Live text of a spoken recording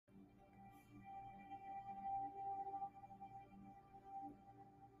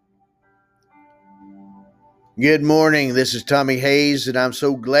Good morning. This is Tommy Hayes, and I'm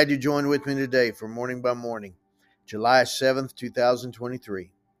so glad you joined with me today for Morning by Morning, July 7th,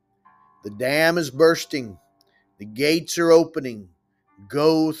 2023. The dam is bursting. The gates are opening.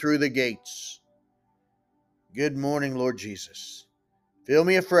 Go through the gates. Good morning, Lord Jesus. Fill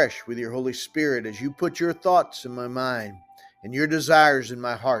me afresh with your Holy Spirit as you put your thoughts in my mind and your desires in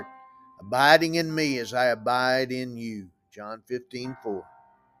my heart, abiding in me as I abide in you. John 15:4.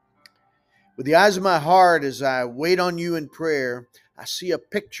 With the eyes of my heart, as I wait on you in prayer, I see a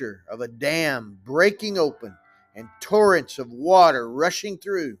picture of a dam breaking open and torrents of water rushing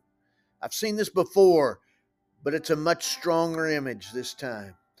through. I've seen this before, but it's a much stronger image this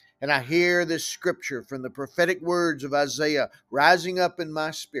time. And I hear this scripture from the prophetic words of Isaiah rising up in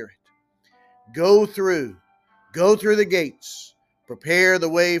my spirit. Go through the gates, prepare the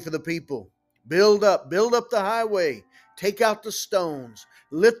way for the people. Build up the highway, take out the stones,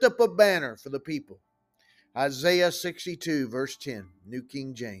 lift up a banner for the people. Isaiah 62, verse 10, New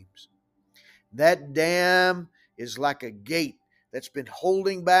King James. That dam is like a gate that's been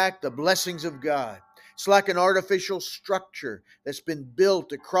holding back the blessings of God. It's like an artificial structure that's been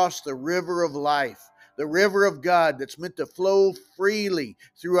built across the river of life, the river of God that's meant to flow freely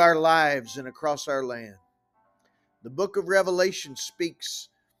through our lives and across our land. The book of Revelation speaks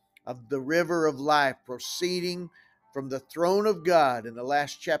of the river of life proceeding from the throne of God in the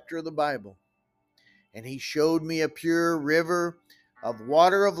last chapter of the Bible. And he showed me a pure river of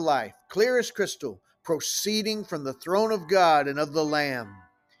water of life, clear as crystal, proceeding from the throne of God and of the Lamb.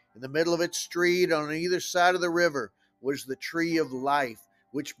 In the middle of its street, on either side of the river, was the tree of life,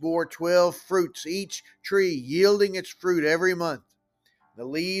 which bore 12 fruits, each tree yielding its fruit every month. The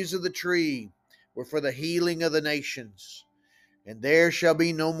leaves of the tree were for the healing of the nations. And there shall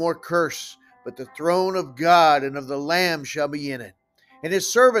be no more curse, but the throne of God and of the Lamb shall be in it. And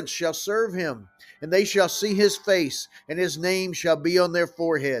his servants shall serve him, and they shall see his face, and his name shall be on their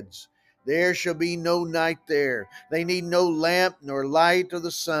foreheads. There shall be no night there. They need no lamp nor light of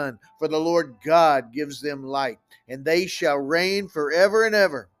the sun, for the Lord God gives them light, and they shall reign forever and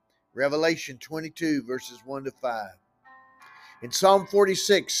ever. Revelation 22, verses 1 to 5. And Psalm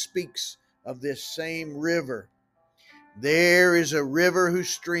 46 speaks of this same river. There is a river whose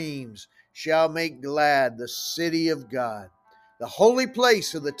streams shall make glad the city of God, the holy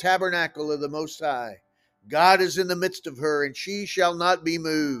place of the tabernacle of the Most High. God is in the midst of her, and she shall not be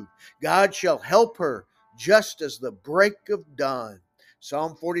moved. God shall help her just as the break of dawn.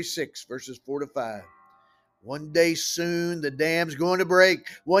 Psalm 46, verses 4 to 5. One day soon, the dam's going to break.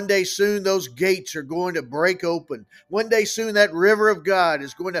 One day soon, those gates are going to break open. One day soon, that river of God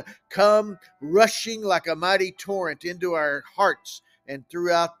is going to come rushing like a mighty torrent into our hearts and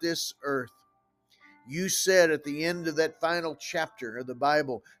throughout this earth. You said at the end of that final chapter of the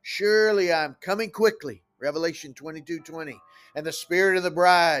Bible, surely I'm coming quickly, Revelation 22:20. And the Spirit of the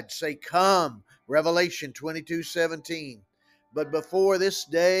bride say, come, Revelation 22:17. But before this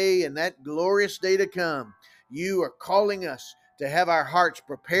day and that glorious day to come, you are calling us to have our hearts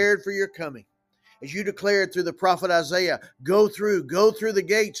prepared for your coming. As you declared through the prophet Isaiah, go through the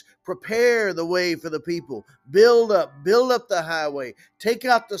gates, prepare the way for the people, build up the highway, take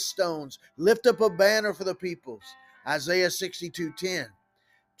out the stones, lift up a banner for the peoples. Isaiah 62:10.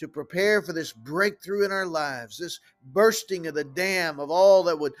 To prepare for this breakthrough in our lives, this bursting of the dam of all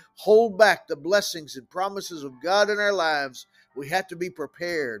that would hold back the blessings and promises of God in our lives, we have to be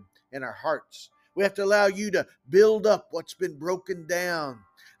prepared in our hearts. We have to allow you to build up what's been broken down,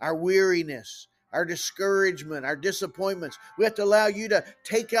 our weariness, our discouragement, our disappointments. We have to allow you to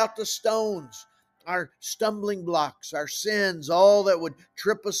take out the stones, our stumbling blocks, our sins, all that would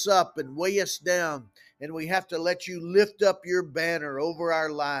trip us up and weigh us down. And we have to let you lift up your banner over our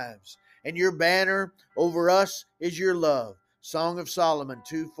lives. And your banner over us is your love. Song of Solomon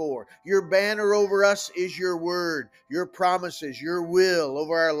 2:4. Your banner over us is your word, your promises, your will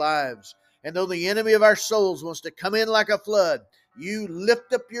over our lives. And though the enemy of our souls wants to come in like a flood, you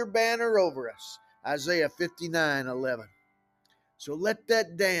lift up your banner over us. Isaiah 59:11. So let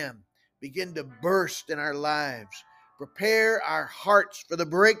that dam begin to burst in our lives. Prepare our hearts for the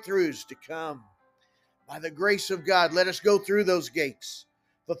breakthroughs to come. By the grace of God, let us go through those gates.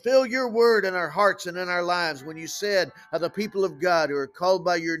 Fulfill your word in our hearts and in our lives when you said of the people of God who are called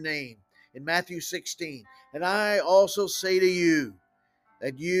by your name in Matthew 16. And I also say to you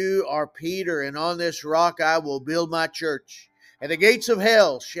that you are Peter, and on this rock I will build my church, and the gates of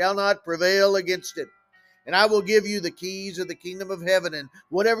hell shall not prevail against it. And I will give you the keys of the kingdom of heaven, and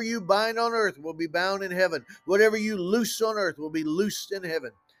whatever you bind on earth will be bound in heaven. Whatever you loose on earth will be loosed in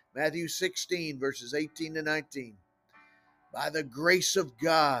heaven. Matthew 16, verses 18 to 19. By the grace of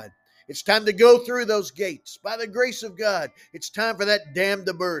God, It's time to go through those gates. By the grace of God, it's time for that dam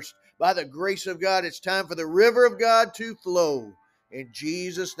to burst. By the grace of God, it's time for the river of God to flow. In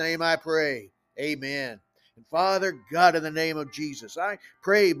Jesus' name I pray. Amen. And Father God, in the name of Jesus, I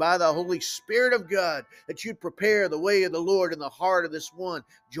pray by the Holy Spirit of God that you'd prepare the way of the Lord in the heart of this one.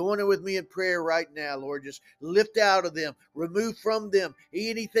 Join it with me in prayer right now, Lord. Just lift out of them, remove from them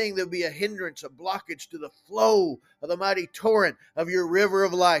anything that would be a hindrance, a blockage to the flow of the mighty torrent of your river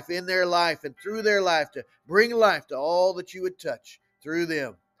of life in their life and through their life to bring life to all that you would touch through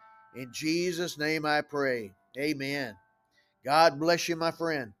them. In Jesus' name I pray. Amen. God bless you, my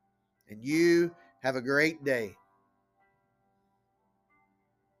friend, and you have a great day.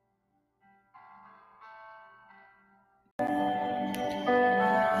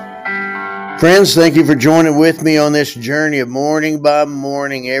 Friends, thank you for joining with me on this journey of morning by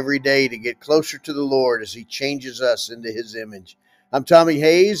morning every day to get closer to the Lord as He changes us into His image. I'm Tommy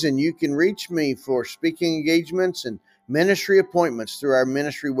Hayes, and you can reach me for speaking engagements and ministry appointments through our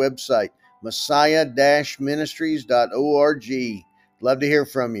ministry website, messiah-ministries.org. Love to hear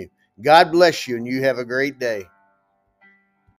from you. God bless you, and you have a great day.